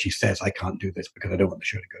letter where she says, I can't do this because I don't want the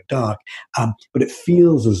show to go dark. But it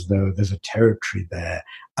feels as though there's a territory there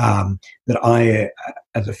that I,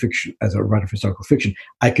 as a writer of historical fiction,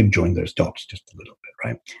 I can join those dots just a little bit,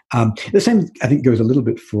 right? The same, I think, goes a little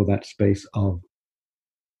bit for that space of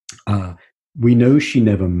we know she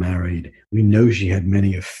never married. We know she had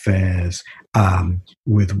many affairs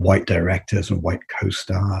with white directors and white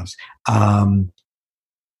co-stars. But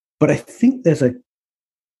I think there's a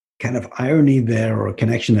kind of irony there or a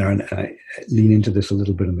connection there, and I lean into this a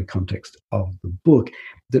little bit in the context of the book,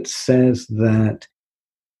 that says that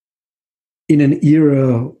in an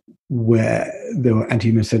era where there were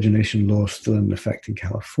anti-miscegenation laws still in effect in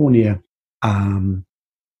California, the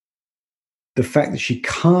fact that she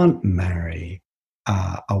can't marry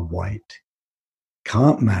a white,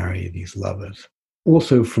 can't marry these lovers,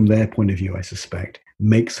 also from their point of view, I suspect,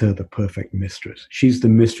 makes her the perfect mistress. She's the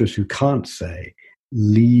mistress who can't say,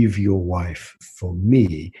 leave your wife for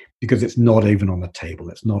me, because it's not even on the table.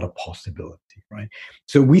 It's not a possibility, right?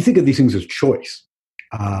 So we think of these things as choice.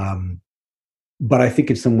 But I think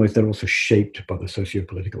in some ways they're also shaped by the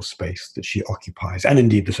socio-political space that she occupies, and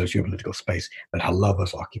indeed the socio-political space that her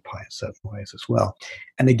lovers occupy in certain ways as well.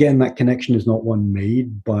 And again, that connection is not one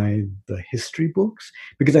made by the history books,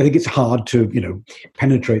 because I think it's hard to,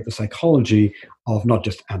 penetrate the psychology of not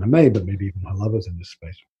just Anna May, but maybe even her lovers in this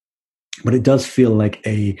space. But it does feel like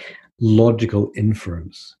a logical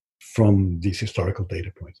inference from these historical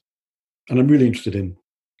data points. And I'm really interested in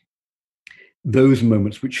those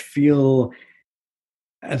moments which feel,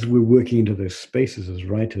 as we're working into those spaces as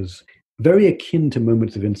writers, very akin to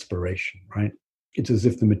moments of inspiration, right? It's as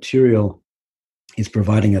if the material is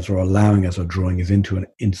providing us or allowing us or drawing us into an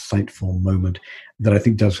insightful moment that I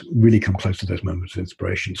think does really come close to those moments of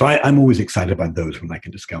inspiration. So I'm always excited by those when I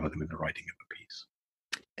can discover them in the writing of a piece.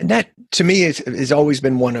 And that, to me, has always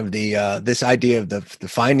been one of the this idea of the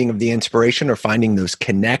finding of the inspiration, or finding those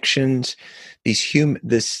connections,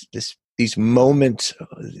 these moments,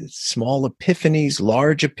 small epiphanies,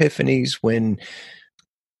 large epiphanies, when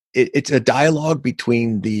it's a dialogue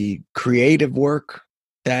between the creative work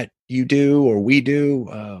that you do or we do,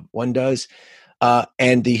 one does,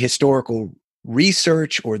 and the historical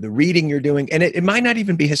research or the reading you're doing. And it might not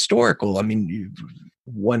even be historical. I mean,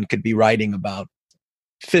 one could be writing about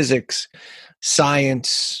physics,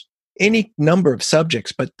 science, any number of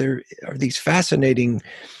subjects, but there are these fascinating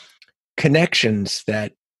connections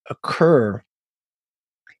that occur.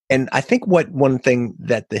 And I think one thing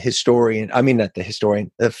that the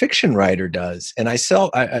fiction writer does, and I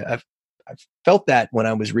felt that when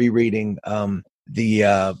I was rereading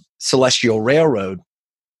the Celestial Railroad,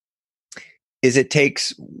 is it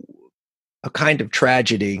takes a kind of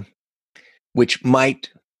tragedy which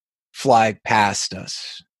might fly past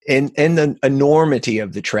us, and the enormity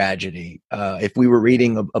of the tragedy. If we were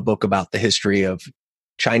reading a book about the history of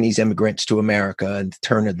Chinese immigrants to America at the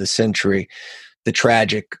turn of the century, the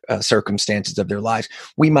tragic circumstances of their lives,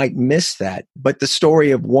 we might miss that. But the story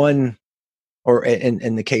of one, or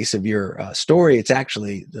in the case of your story, it's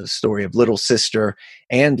actually the story of little sister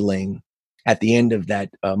and Ling. At the end of that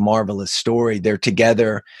marvelous story, they're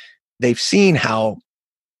together. They've seen how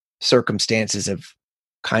circumstances have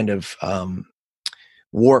kind of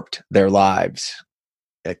warped their lives,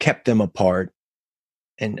 kept them apart,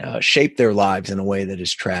 and shaped their lives in a way that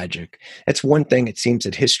is tragic. That's one thing it seems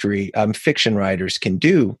that fiction writers can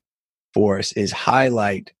do for us, is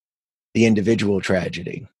highlight the individual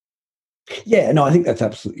tragedy. Yeah, no, I think that's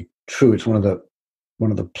absolutely true. It's one of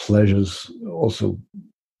the pleasures, also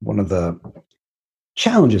one of the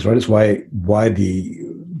challenges, right? It's why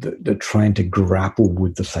the trying to grapple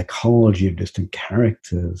with the psychology of distant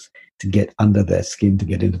characters, to get under their skin, to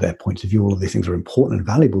get into their points of view. All of these things are important and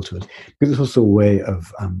valuable to us, because it's also a way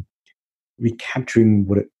of recapturing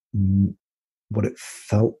what it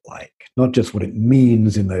felt like, not just what it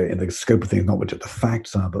means in the scope of things, not what the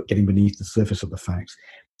facts are, but getting beneath the surface of the facts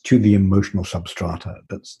to the emotional substrata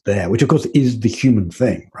that's there, which of course is the human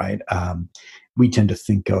thing, right? We tend to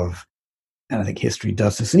think of, and I think history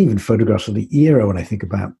does this, and even photographs of the era, when I think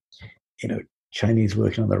about, Chinese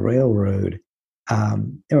working on the railroad,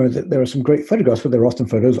 there are some great photographs, but there are often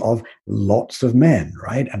photos of lots of men,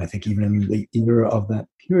 right? And I think even in the era of that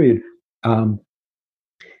period,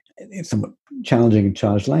 it's somewhat challenging and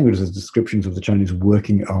charged language. There's descriptions of the Chinese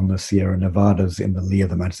working on the Sierra Nevadas in the lee of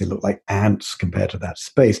the mountains. They look like ants compared to that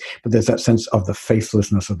space, but there's that sense of the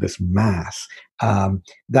facelessness of this mass.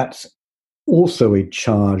 That's also a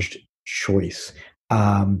charged choice.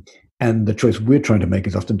 And the choice we're trying to make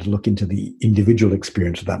is often to look into the individual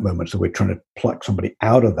experience of that moment. So we're trying to pluck somebody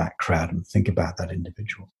out of that crowd and think about that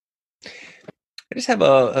individual. I just have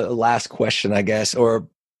a last question, I guess, or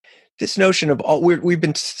this notion of we've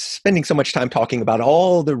been spending so much time talking about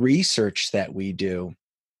all the research that we do.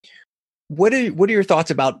 What are your thoughts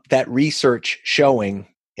about that research showing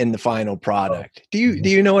in the final product? Do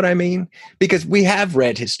you know what I mean? Because we have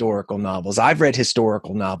read historical novels. I've read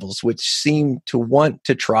historical novels which seem to want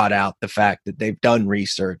to trot out the fact that they've done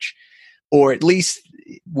research, or at least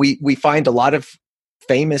we find a lot of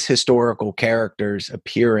famous historical characters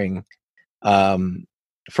appearing,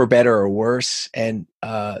 for better or worse, and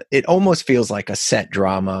it almost feels like a set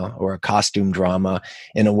drama or a costume drama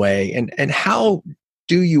in a way. And how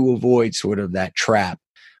do you avoid sort of that trap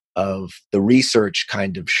of the research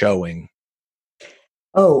kind of showing?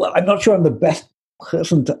 Oh, I'm not sure I'm the best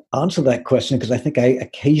person to answer that question because I think I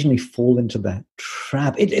occasionally fall into that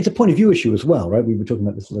trap. It's a point of view issue as well, right? We were talking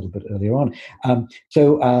about this a little bit earlier on.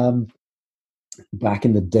 Back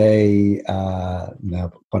in the day,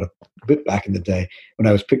 now quite a bit back in the day, when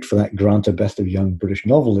I was picked for that Granta Best of Young British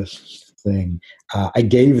Novelists thing, I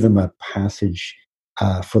gave them a passage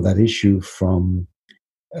for that issue from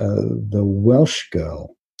The Welsh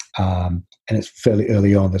Girl. And it's fairly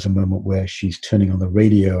early on. There's a moment where she's turning on the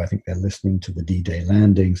radio. I think they're listening to the D-Day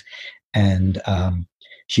landings. And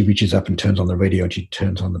she reaches up and turns on the radio, and she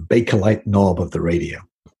turns on the Bakelite knob of the radio.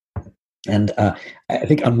 And I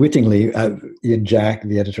think unwittingly, Ian Jack,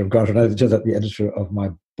 the editor of Granta, and turns out the editor of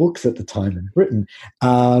my books at the time in Britain,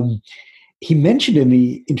 he mentioned in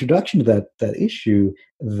the introduction to that issue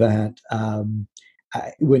that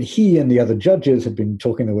when he and the other judges had been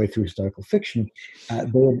talking their way through historical fiction,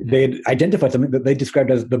 they had identified something that they described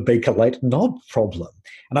as the Bakelite knob problem.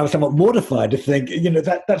 And I was somewhat mortified to think,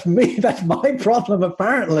 that's me, that's my problem,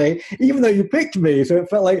 apparently, even though you picked me. So it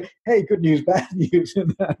felt like, hey, good news, bad news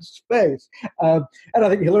in that space. And I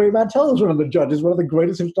think Hilary Mantel is one of the judges, one of the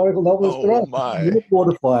greatest historical novelists there are. My. Really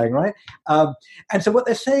mortifying, right? And so what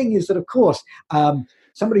they're saying is that, of course,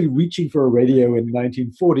 somebody reaching for a radio in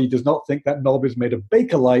 1940 does not think that knob is made of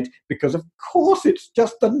Bakelite because, of course, it's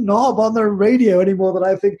just the knob on the radio any more than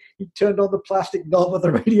I think he turned on the plastic knob of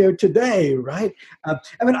the radio today, right?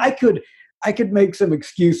 I could make some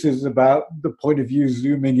excuses about the point of view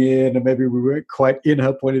zooming in, and maybe we weren't quite in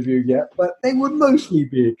her point of view yet, but they would mostly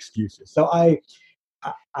be excuses. So I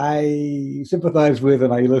sympathize with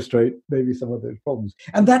and I illustrate maybe some of those problems.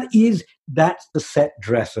 And that's the set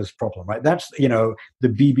dressers problem, right? That's, the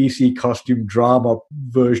BBC costume drama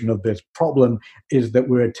version of this problem, is that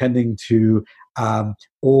we're attending to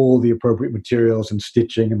all the appropriate materials and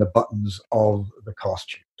stitching and the buttons of the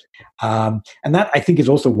costumes. And that, I think, is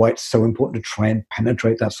also why it's so important to try and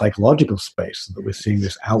penetrate that psychological space so that we're seeing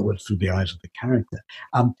this outwards through the eyes of the character.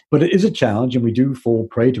 But it is a challenge, and we do fall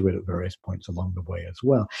prey to it at various points along the way as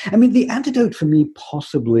well. I mean, the antidote for me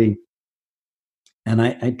possibly, and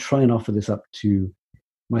I try and offer this up to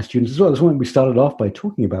my students as well, is one we started off by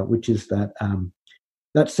talking about, which is that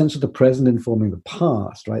that sense of the present informing the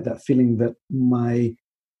past, right? That feeling that my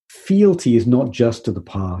fealty is not just to the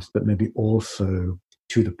past, but maybe also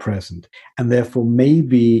to the present. And therefore,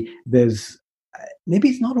 maybe it's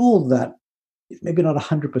not all that, it's maybe not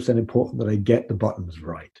 100% important that I get the buttons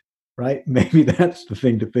right? Maybe that's the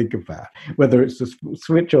thing to think about, whether it's the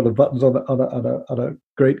switch or the buttons on a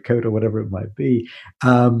greatcoat or whatever it might be,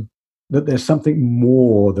 that there's something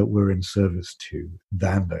more that we're in service to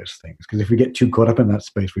than those things. Because if we get too caught up in that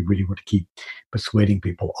space, we really want to keep persuading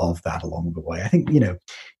people of that along the way. I think,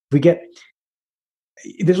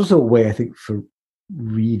 there's also a way, I think, for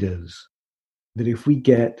readers that if we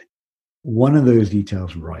get one of those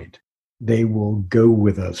details right, they will go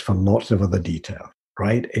with us for lots of other details,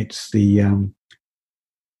 right? It's that,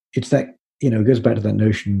 it goes back to that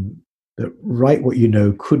notion that write what you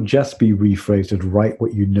know could just be rephrased as write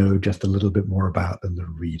what you know just a little bit more about than the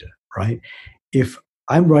reader, right? If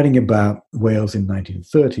I'm writing about Wales in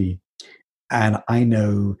 1930 and I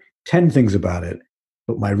know 10 things about it,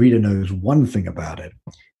 but my reader knows one thing about it,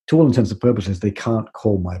 to all intents and purposes, they can't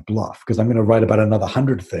call my bluff because I'm going to write about another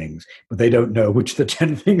 100 things, but they don't know which of the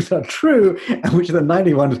 10 things are true and which of the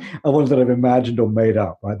 90 ones are ones that I've imagined or made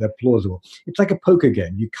up, right? They're plausible. It's like a poker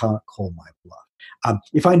game. You can't call my bluff.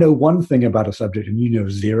 If I know one thing about a subject and you know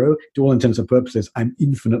zero, to all intents and purposes, I'm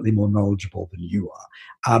infinitely more knowledgeable than you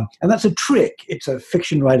are. And that's a trick. It's a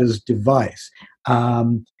fiction writer's device.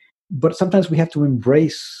 But sometimes we have to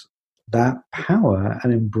embrace that power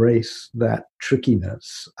and embrace that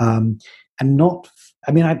trickiness. I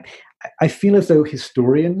feel as though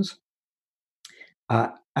historians,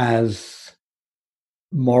 as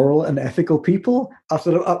moral and ethical people, are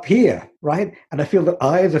sort of up here, right? And I feel that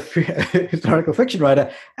I, as a historical fiction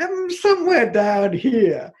writer, am somewhere down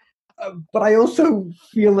here. But I also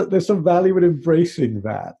feel that there's some value in embracing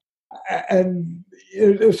that. And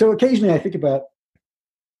so occasionally I think about,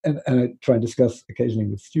 and I try and discuss occasionally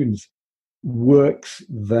with students, works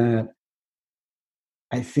that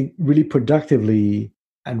I think really productively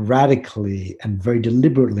and radically and very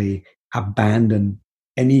deliberately abandon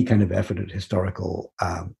any kind of effort at historical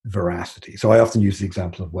veracity. So I often use the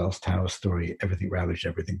example of Wells Tower's story, Everything Ravaged,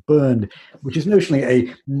 Everything Burned, which is notionally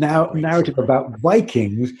a narrative about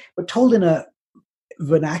Vikings, but told in a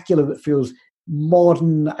vernacular that feels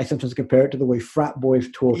modern. I sometimes compare it to the way frat boys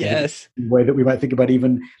talk. Yes. The way that we might think about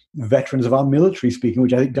even veterans of our military speaking,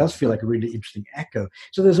 which I think does feel like a really interesting echo.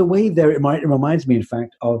 So there's a way there. It reminds me, in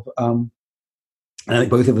fact, of. And I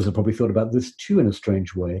think both of us have probably thought about this too in a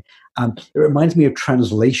strange way. It reminds me of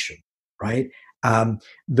translation, right?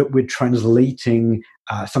 That we're translating,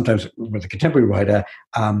 sometimes with a contemporary writer,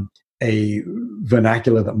 a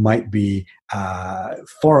vernacular that might be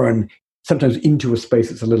foreign, sometimes into a space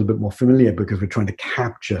that's a little bit more familiar because we're trying to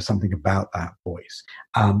capture something about that voice.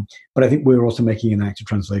 But I think we're also making an active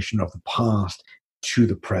translation of the past to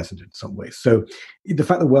the present in some ways. So the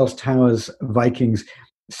fact that Wells Towers Vikings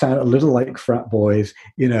sound a little like frat boys,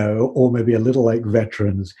 or maybe a little like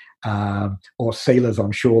veterans, or sailors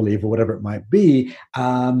on shore leave, or whatever it might be.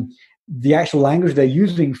 The actual language they're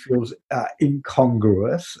using feels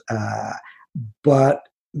incongruous, but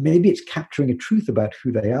maybe it's capturing a truth about who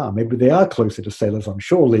they are. Maybe they are closer to sailors on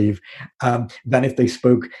shore leave than if they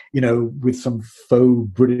spoke, with some faux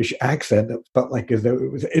British accent that felt like as though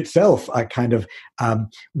it was itself a kind of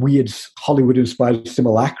weird Hollywood-inspired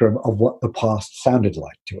simulacrum of what the past sounded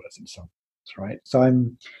like to us in some ways, right? So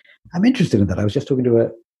I'm interested in that. I was just talking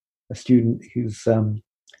to a student who's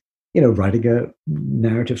writing a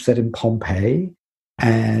narrative set in Pompeii,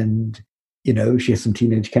 and she has some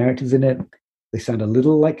teenage characters in it. They sound a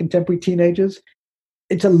little like contemporary teenagers.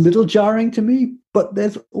 It's a little jarring to me, but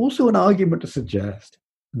there's also an argument to suggest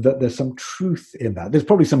that there's some truth in that. There's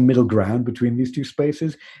probably some middle ground between these two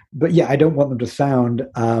spaces. But yeah, I don't want them to sound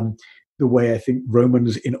the way I think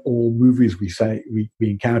Romans in all movies we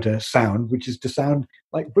encounter sound, which is to sound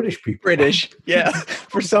like British people. British, yeah.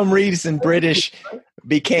 For some reason, British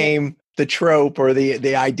became the trope or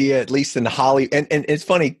the idea, at least in Hollywood. And it's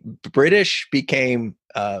funny, British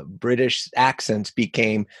accents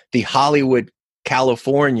became the Hollywood,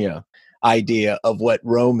 California idea of what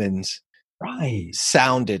Romans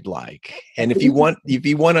sounded like. And if you want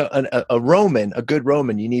a Roman, a good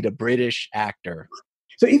Roman, you need a British actor.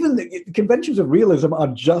 So even the conventions of realism are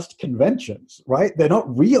just conventions, right? They're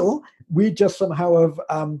not real. We just somehow have,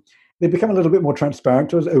 they become a little bit more transparent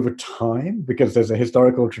to us over time because there's a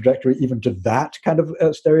historical trajectory even to that kind of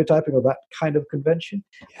stereotyping or that kind of convention.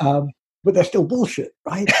 But they're still bullshit,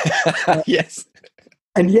 right? Yes.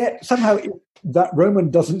 And yet somehow that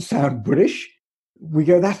Roman doesn't sound British. We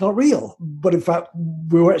go, that's not real. But in fact,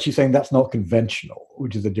 we were actually saying that's not conventional,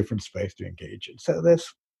 which is a different space to engage in. So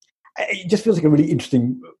it just feels like a really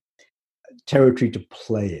interesting territory to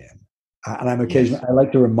play in. And I'm occasionally, I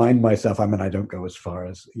like to remind myself, I don't go as far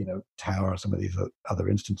as, Tower or some of these other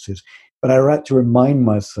instances, but I like to remind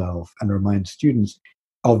myself and remind students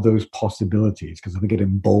of those possibilities because I think it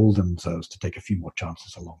emboldens us to take a few more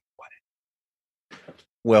chances along the way.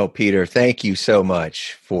 Well, Peter, thank you so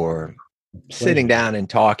much for sitting down and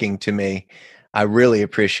talking to me. I really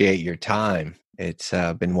appreciate your time. It's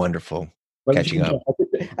been wonderful catching up.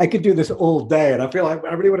 I could do this all day, and I feel like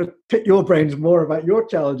I really want to pick your brains more about your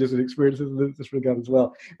challenges and experiences in this regard as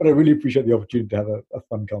well. But I really appreciate the opportunity to have a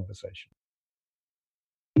fun conversation.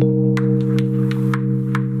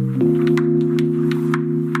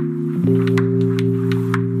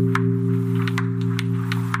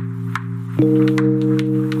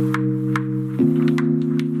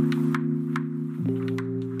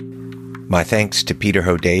 My thanks to Peter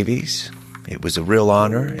Ho Davies. It was a real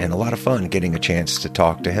honor and a lot of fun getting a chance to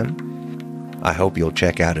talk to him. I hope you'll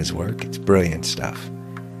check out his work. It's brilliant stuff.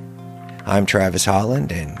 I'm Travis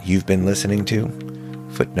Holland, and you've been listening to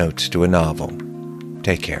Footnotes to a Novel.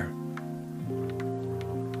 Take care.